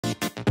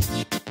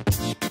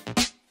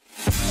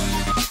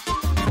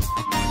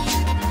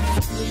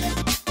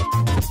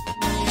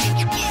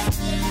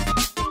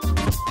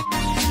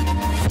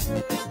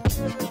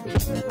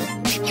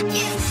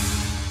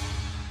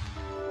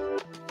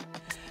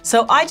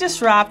So I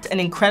just wrapped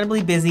an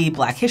incredibly busy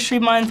Black History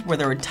Month where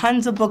there were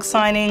tons of book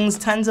signings,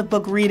 tons of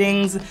book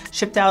readings,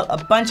 shipped out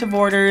a bunch of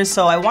orders.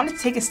 So I wanted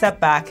to take a step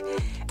back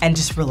and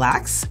just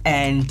relax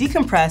and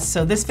decompress.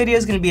 So this video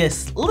is gonna be a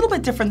little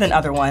bit different than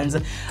other ones.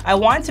 I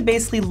wanted to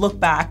basically look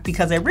back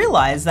because I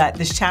realized that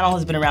this channel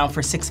has been around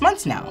for 6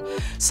 months now.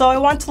 So I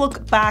want to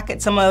look back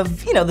at some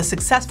of, the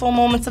successful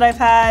moments that I've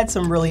had,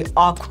 some really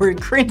awkward,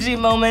 cringy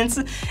moments,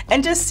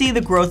 and just see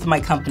the growth of my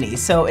company.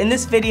 So in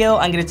this video,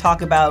 I'm gonna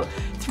talk about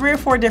 3 or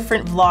 4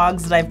 different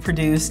vlogs that I've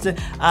produced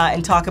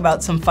and talk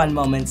about some fun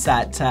moments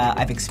that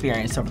I've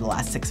experienced over the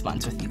last 6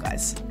 months with you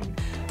guys.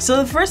 So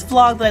the first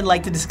vlog that I'd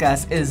like to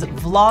discuss is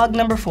vlog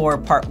number 4,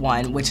 part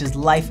 1, which is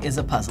Life is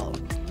a Puzzle.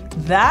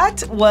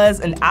 That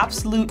was an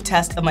absolute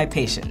test of my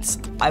patience.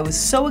 I was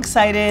so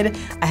excited.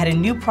 I had a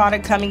new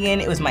product coming in.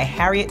 It was my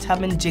Harriet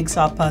Tubman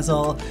jigsaw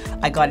puzzle.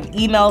 I got an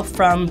email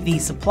from the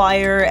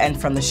supplier and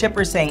from the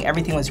shipper saying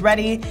everything was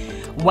ready.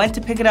 Went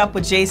to pick it up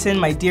with Jason,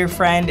 my dear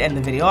friend and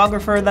the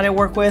videographer that I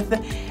work with,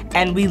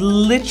 and we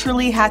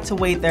literally had to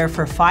wait there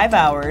for 5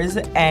 hours,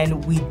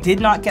 and we did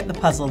not get the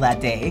puzzle that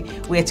day.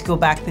 We had to go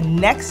back the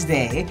next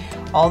day.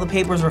 All the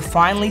papers were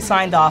finally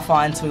signed off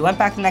on, so we went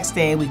back the next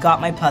day, we got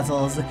my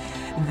puzzles.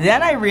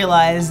 Then I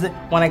realized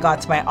when I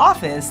got to my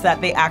office that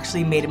they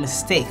actually made a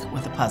mistake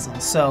with the puzzle.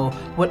 So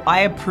what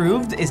I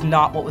approved is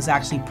not what was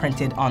actually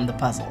printed on the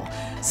puzzle.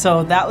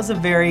 So that was a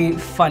very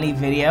funny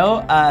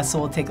video, so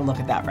we'll take a look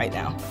at that right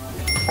now.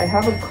 I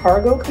have a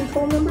cargo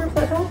control number if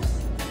that helps.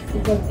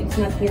 Because it's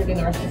not cleared in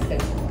our system.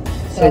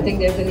 So I think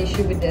there's an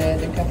issue with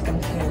the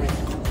customs clearance.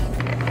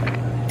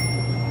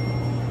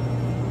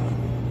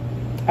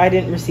 I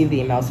didn't receive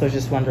the email, so I was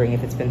just wondering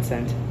if it's been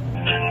sent.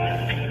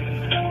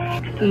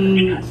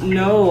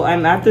 No,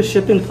 I'm at the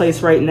shipping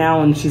place right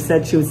now, and she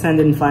said she would send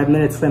it in 5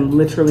 minutes, so I'm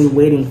literally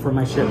waiting for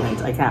my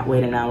shipment. I can't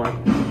wait an hour.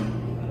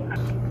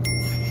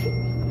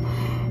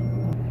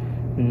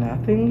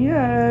 Nothing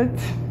yet.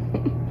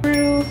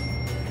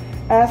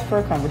 Ask for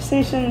a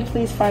conversation.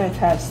 Please find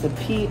attached the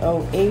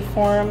POA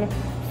form.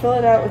 Fill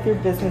it out with your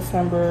business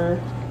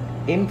number,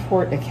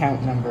 import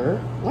account number.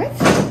 What?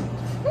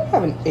 I don't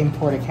have an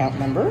import account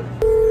number.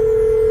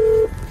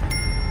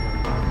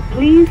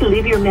 Please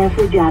leave your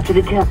message after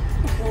the tone.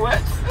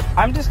 What?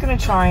 I'm just gonna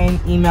try and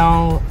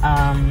email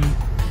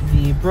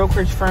the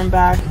brokerage firm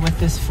back with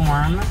this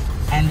form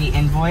and the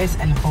invoice,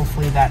 and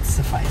hopefully that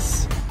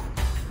suffice.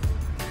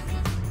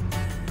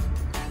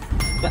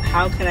 But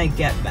how can I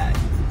get that?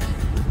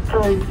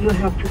 You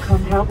have to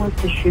contact with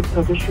the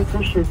shipper. The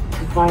shipper should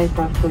provide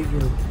that for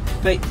you.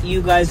 But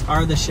you guys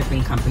are the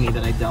shipping company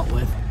that I dealt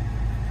with.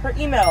 Her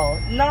email,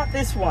 not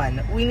this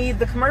one. We need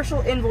the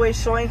commercial invoice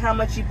showing how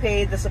much you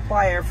paid the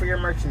supplier for your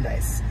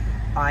merchandise.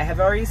 I have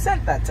already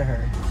sent that to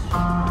her.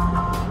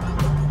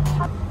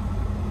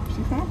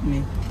 She hung up on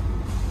me.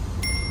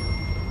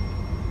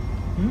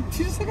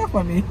 She just hung up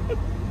on me.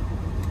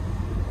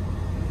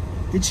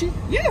 Did she?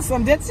 Yes,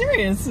 I'm dead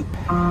serious.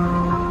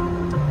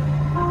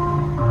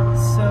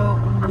 So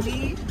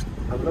we...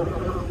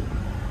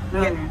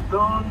 You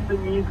don't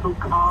need to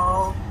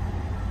call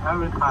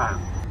every time.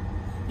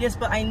 Yes,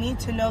 but I need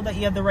to know that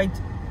you have the right...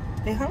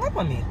 They hung up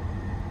on me.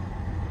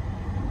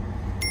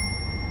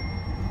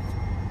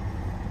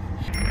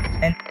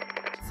 And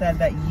said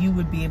that you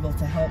would be able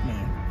to help me.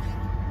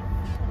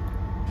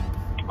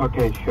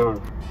 Okay,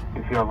 sure.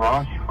 If you're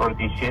rushed for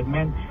the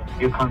shipment,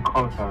 you can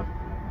call her.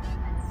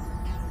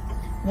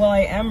 Well, I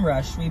am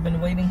rushed. We've been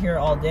waiting here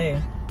all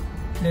day.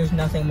 There's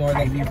nothing more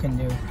that you can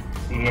do.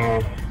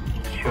 Yes,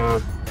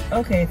 sure.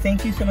 Okay,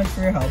 thank you so much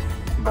for your help.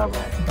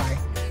 Bye-bye. Bye.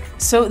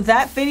 So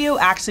that video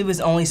actually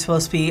was only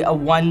supposed to be a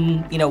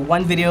one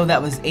video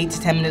that was 8 to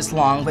 10 minutes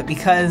long, but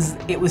because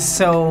it was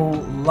so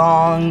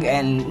long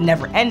and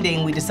never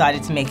ending, we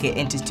decided to make it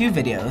into 2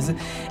 videos.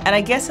 And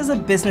I guess as a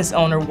business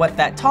owner, what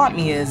that taught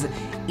me is,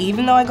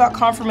 even though I got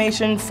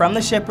confirmation from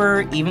the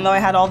shipper, even though I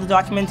had all the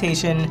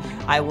documentation,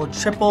 I will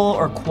triple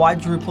or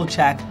quadruple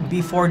check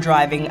before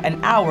driving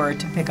an hour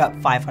to pick up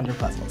 500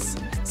 puzzles.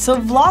 So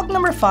vlog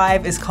number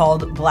 5 is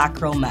called Black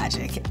Girl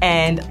Magic,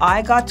 and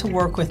I got to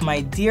work with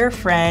my dear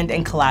friend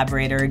and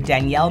collaborator,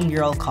 Danielle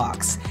Mural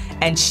Cox,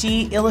 and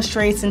she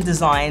illustrates and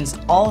designs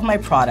all of my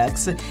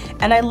products,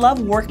 and I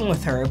love working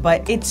with her,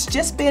 but it's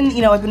just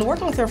been, I've been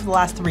working with her for the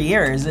last 3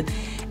 years,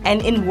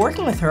 and in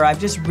working with her, I've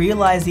just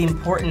realized the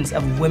importance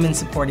of women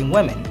supporting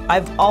women.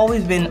 I've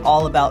always been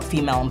all about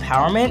female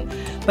empowerment,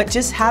 but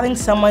just having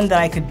someone that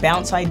I could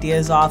bounce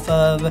ideas off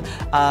of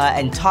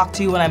and talk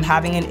to when I'm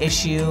having an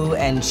issue,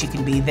 and she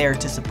can be there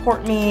to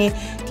support me,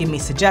 give me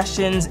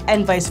suggestions,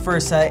 and vice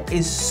versa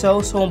is so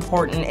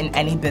important in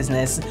any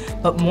business,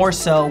 but more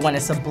so when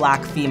it's a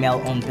Black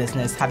female-owned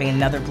business, having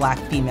another Black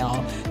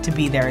female to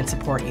be there and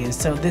support you.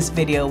 So this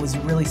video was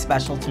really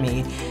special to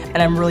me,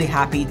 and I'm really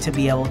happy to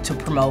be able to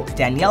promote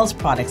Danielle Danielle's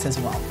products as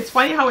well. It's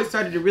funny how it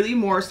started. It really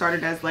more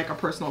started as like a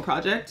personal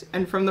project,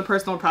 and from the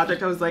personal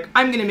project I was like,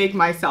 I'm gonna make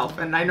myself,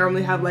 and I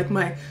normally have like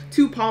my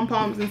 2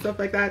 pom-poms and stuff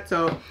like that,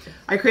 so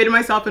I created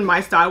myself in my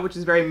style, which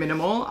is very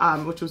minimal,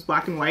 which was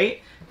black and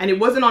white, and it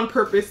wasn't on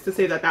purpose to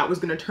say that that was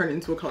gonna turn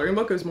into a coloring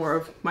book. It was more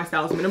of my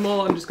style is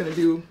minimal, I'm just gonna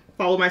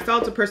follow my style.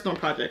 It's a personal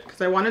project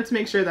because I wanted to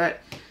make sure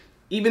that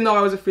even though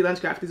I was a freelance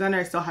graphic designer,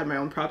 I still had my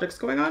own projects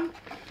going on.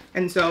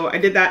 And so I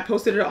did that,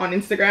 posted it on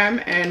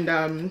Instagram,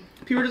 and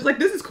people were just like,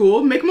 this is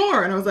cool, make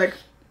more. And I was like,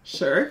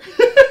 sure.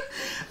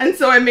 And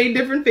so I made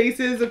different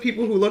faces of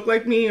people who look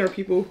like me, or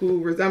people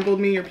who resembled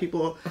me, or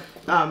people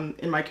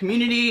in my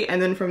community.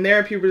 And then from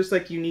there, people were just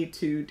like, you need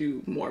to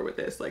do more with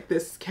this. Like,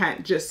 this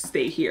can't just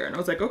stay here. And I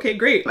was like, okay,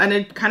 great. And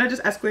it kind of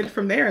just escalated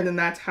from there. And then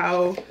that's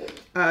how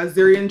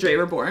Zuri and Dre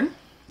were born.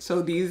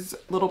 So these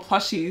little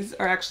plushies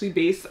are actually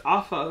based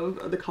off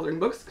of the coloring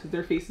books because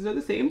their faces are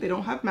the same. They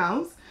don't have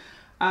mouths.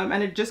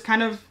 And it just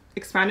kind of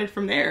expanded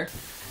from there.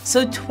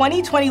 So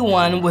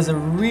 2021 was a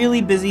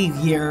really busy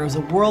year. It was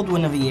a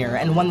whirlwind of a year,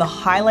 and one of the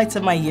highlights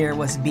of my year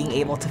was being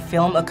able to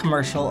film a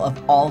commercial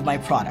of all of my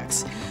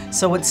products.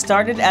 So what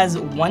started as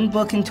one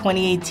book in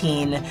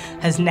 2018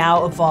 has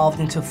now evolved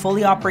into a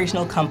fully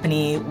operational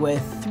company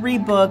with 3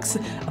 books,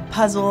 a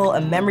puzzle,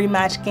 a memory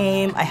match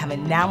game. I have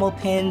enamel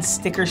pins,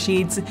 sticker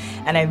sheets,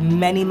 and I have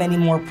many, many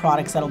more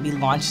products that'll be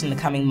launched in the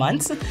coming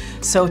months.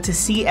 So to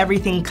see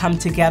everything come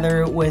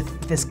together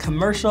with this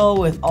commercial,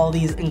 with all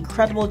these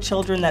incredible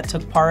children that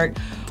took part,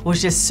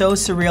 was just so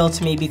surreal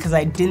to me because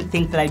I didn't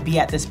think that I'd be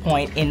at this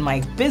point in my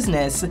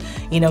business,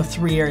 you know,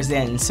 3 years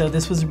in. So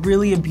this was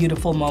really a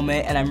beautiful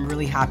moment, and I'm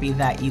really happy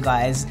that you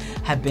guys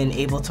have been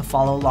able to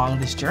follow along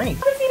this journey. I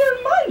haven't seen her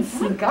in months.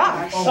 Oh my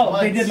gosh. Oh,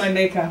 they did my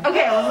makeup.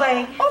 Okay, I was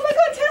like, oh my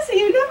God, Tessa,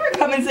 you never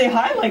come and say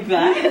hi like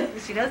that.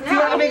 she doesn't Do you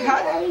want to make hi?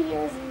 I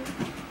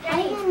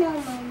don't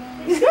know my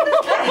name.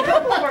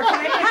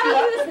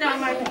 know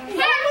my name. Oh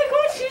my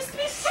God, she used to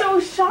be so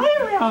shy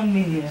around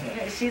me.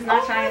 She's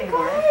not shy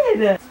anymore.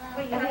 God.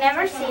 I've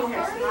never seen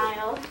her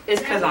smile.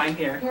 It's because I'm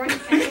here.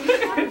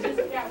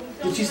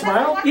 Did she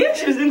smile? Yeah,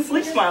 she was in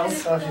sleep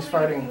smiles. Oh, she's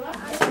farting.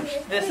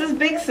 This is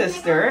big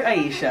sister,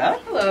 Aisha.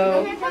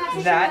 Hello.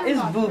 That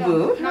is Boo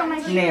Boo,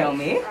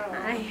 Naomi.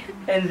 Hi.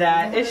 And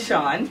that is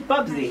Sean,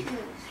 Bubsy.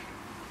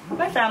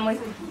 My family.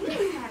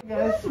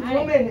 Yes,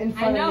 woman in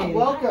front of me.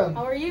 Welcome.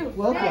 How are you?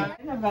 Welcome.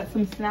 I've got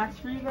some snacks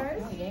for you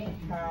guys.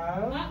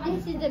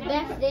 This is the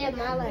best day of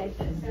my life.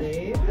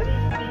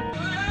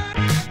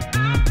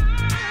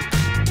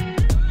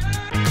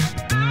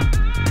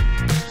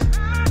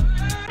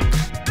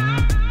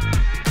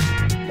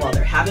 While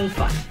they're having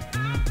fun.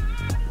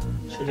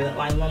 Should we do that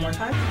line one more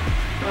time?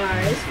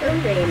 R is for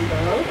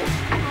rainbow.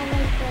 I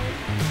like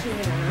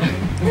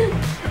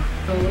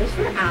Yeah. O is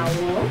for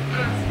owl.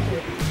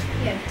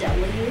 We have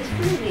W is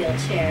for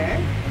wheelchair.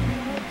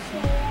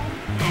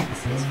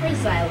 X is for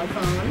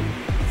xylophone.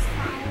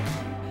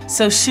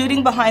 So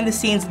shooting behind the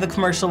scenes of the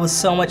commercial was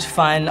so much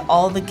fun.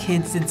 All the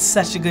kids did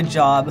such a good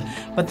job,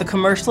 but the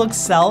commercial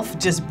itself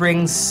just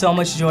brings so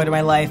much joy to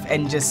my life,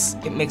 and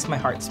just, it makes my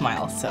heart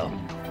smile. So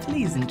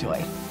please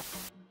enjoy.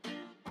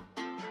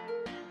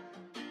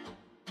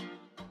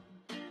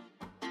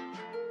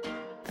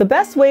 The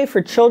best way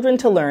for children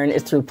to learn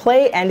is through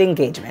play and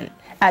engagement.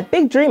 At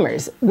Big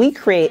Dreamers, we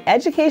create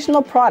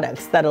educational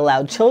products that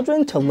allow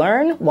children to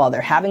learn while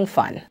they're having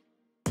fun.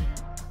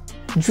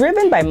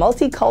 Driven by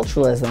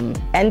multiculturalism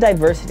and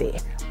diversity,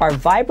 our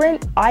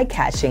vibrant,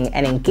 eye-catching,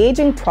 and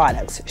engaging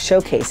products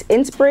showcase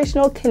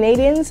inspirational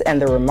Canadians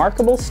and their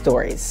remarkable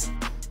stories.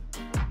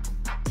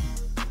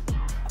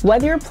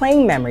 Whether you're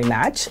playing Memory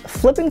Match,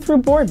 flipping through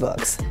board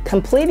books,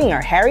 completing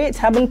our Harriet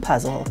Tubman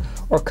puzzle,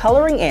 or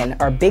coloring in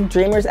our Big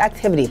Dreamers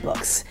activity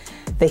books,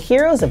 the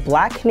heroes of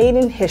Black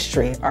Canadian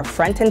history are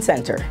front and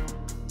center.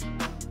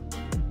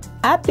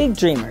 At Big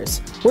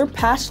Dreamers, we're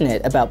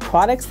passionate about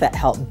products that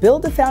help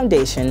build the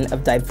foundation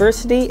of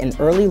diversity in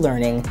early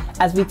learning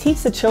as we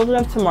teach the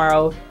children of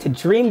tomorrow to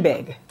dream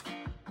big.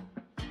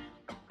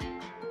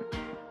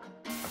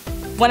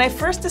 When I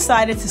first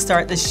decided to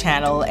start this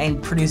channel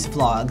and produce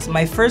vlogs,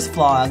 my first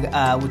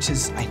vlog, which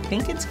is, I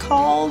think it's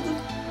called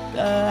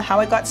How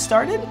I Got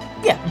Started?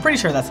 Yeah, I'm pretty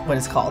sure that's what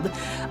it's called.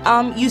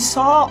 You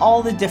saw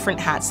all the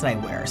different hats that I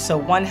wear. So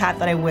one hat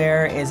that I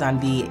wear is I'm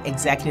the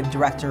executive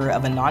director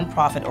of a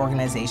nonprofit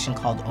organization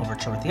called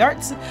Overture with the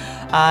Arts.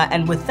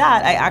 And with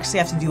that, I actually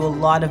have to do a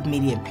lot of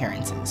media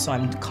appearances. So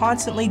I'm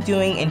constantly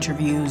doing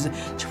interviews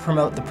to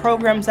promote the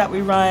programs that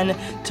we run,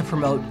 to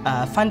promote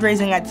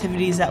fundraising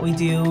activities that we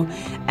do.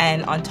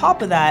 And on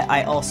top of that,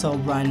 I also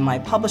run my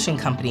publishing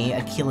company,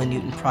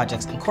 Akilah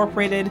Productions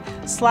Incorporated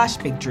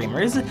 / Big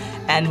Dreamers.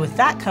 And with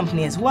that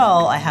company as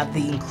well, I have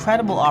the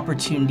incredible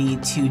opportunity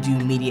to do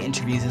media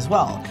interviews as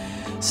well.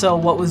 So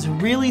what was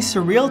really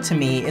surreal to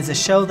me is a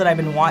show that I've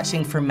been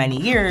watching for many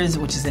years,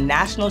 which is a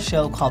national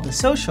show called The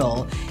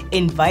Social,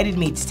 invited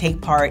me to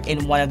take part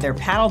in one of their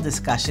panel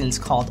discussions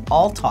called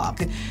All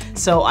Talk.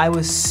 So I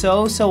was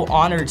so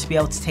honored to be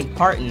able to take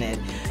part in it.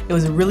 It It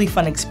was a really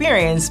fun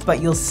experience,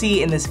 but you'll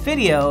see in this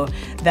video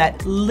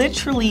that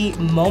literally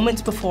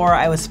moments before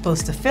I was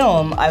supposed to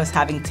film, I was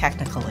having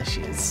technical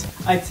issues.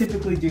 I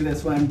typically do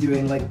this when I'm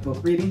doing like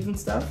book readings and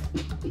stuff.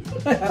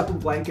 I have a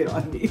blanket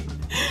on me.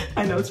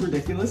 I know it's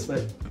ridiculous,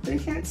 but they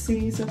can't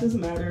see, so it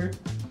doesn't matter.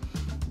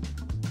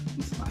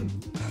 It's fine.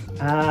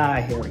 Ah,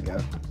 here we go.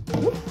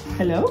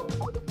 Hello?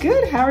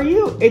 Good, how are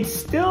you? It's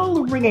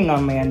still ringing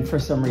on my end for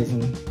some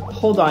reason.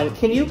 Hold on,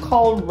 can you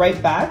call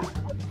right back?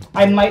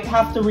 I might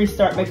have to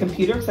restart my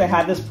computer because I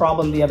had this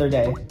problem the other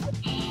day.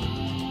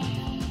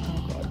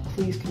 Oh God,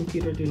 please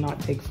computer, do not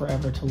take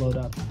forever to load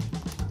up.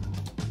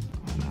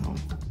 Oh no.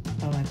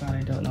 Oh my God,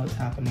 I don't know what's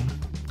happening.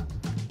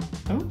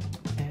 Oh,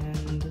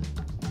 and...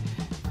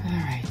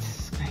 Alright,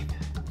 Skype.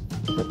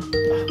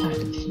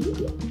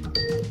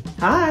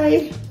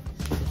 Hi!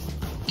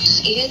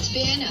 It's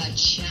been a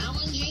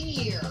challenging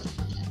year.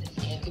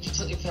 And if you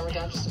tilt your camera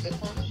down just a bit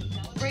for me.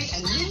 Great,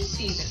 a new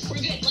season.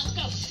 We're good, let's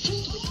go.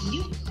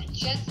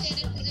 Just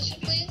stand in position,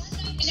 please.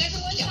 In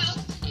everyone's house.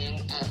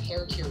 And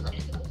hair to your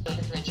right.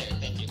 Perfect right there,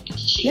 thank you.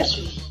 Yep.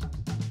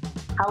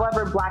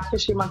 However, Black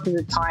History Month is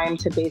a time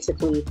to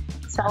basically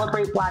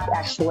celebrate Black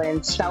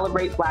excellence,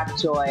 celebrate Black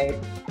joy,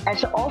 and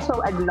to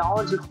also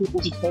acknowledge the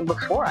people who came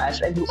before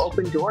us and who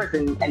opened doors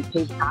and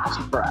paved paths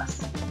for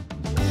us.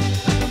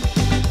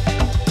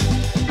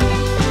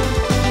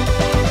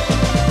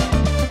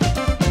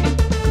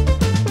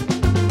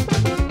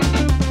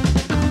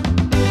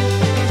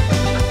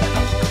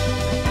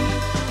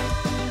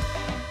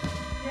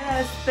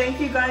 Thank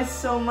you guys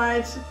so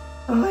much.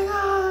 Oh my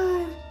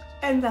God.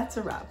 And that's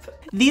a wrap.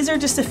 These are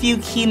just a few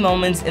key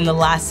moments in the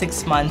last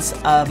 6 months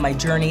of my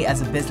journey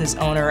as a business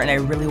owner, and I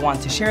really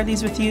want to share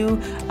these with you.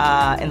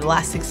 In the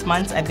last 6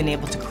 months, I've been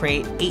able to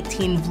create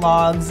 18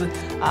 vlogs.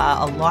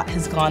 A lot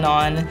has gone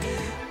on.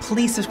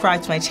 Please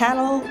subscribe to my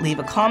channel, leave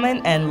a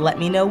comment, and let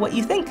me know what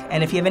you think.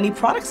 And if you have any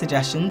product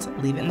suggestions,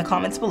 leave it in the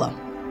comments below.